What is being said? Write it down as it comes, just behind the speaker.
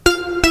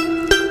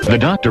The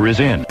doctor is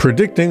in.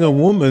 Predicting a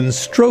woman's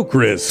stroke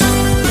risk.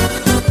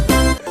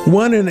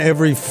 1 in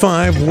every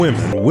 5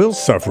 women will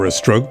suffer a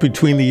stroke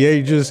between the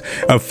ages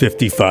of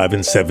 55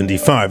 and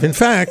 75. In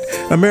fact,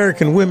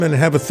 American women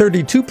have a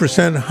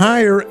 32%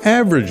 higher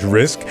average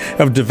risk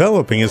of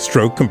developing a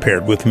stroke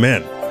compared with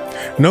men.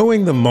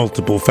 Knowing the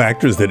multiple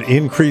factors that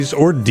increase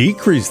or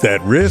decrease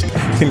that risk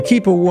can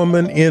keep a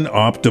woman in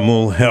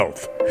optimal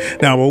health.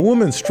 Now, a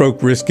woman's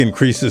stroke risk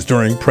increases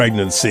during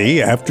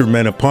pregnancy, after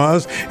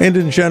menopause, and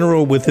in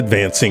general with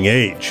advancing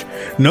age.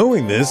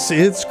 Knowing this,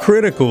 it's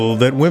critical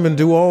that women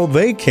do all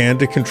they can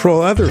to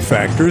control other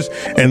factors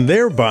and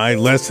thereby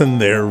lessen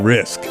their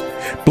risk.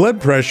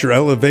 Blood pressure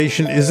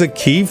elevation is a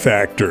key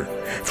factor.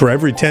 For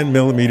every 10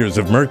 millimeters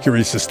of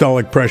mercury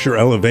systolic pressure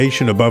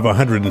elevation above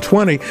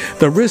 120,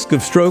 the risk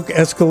of stroke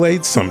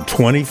escalates some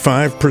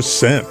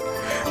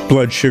 25%.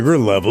 Blood sugar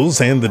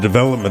levels and the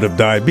development of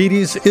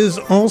diabetes is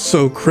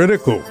also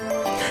critical.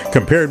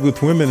 Compared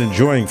with women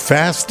enjoying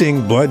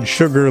fasting blood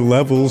sugar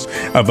levels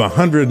of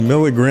 100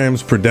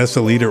 milligrams per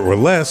deciliter or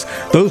less,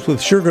 those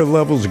with sugar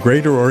levels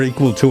greater or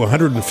equal to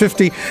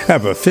 150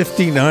 have a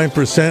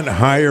 59%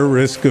 higher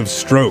risk of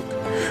stroke.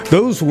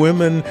 Those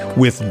women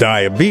with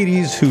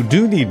diabetes who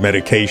do need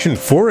medication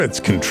for its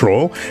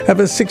control have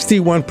a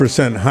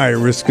 61% higher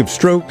risk of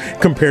stroke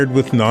compared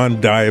with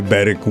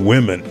non-diabetic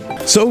women.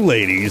 So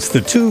ladies, the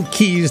 2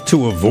 keys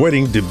to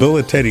avoiding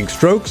debilitating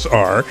strokes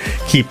are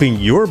keeping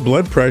your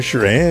blood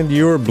pressure and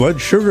your blood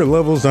sugar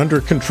levels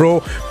under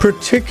control,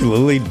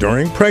 particularly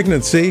during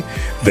pregnancy,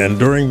 then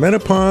during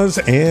menopause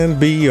and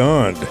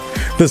beyond.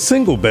 The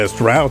single best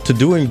route to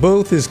doing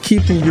both is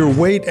keeping your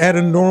weight at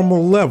a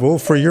normal level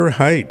for your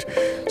height.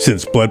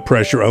 Since blood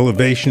pressure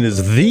elevation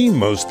is the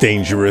most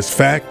dangerous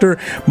factor,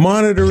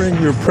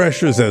 monitoring your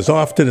pressures as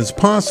often as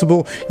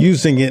possible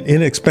using an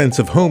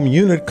inexpensive home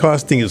unit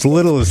costing as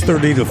little as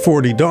 $30 to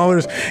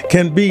 $40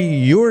 can be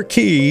your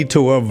key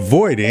to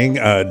avoiding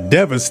a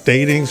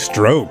devastating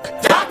stroke.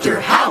 Dr.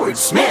 Howard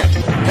Smith,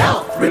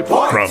 Health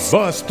Reports. From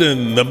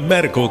Boston, the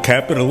medical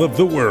capital of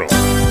the world.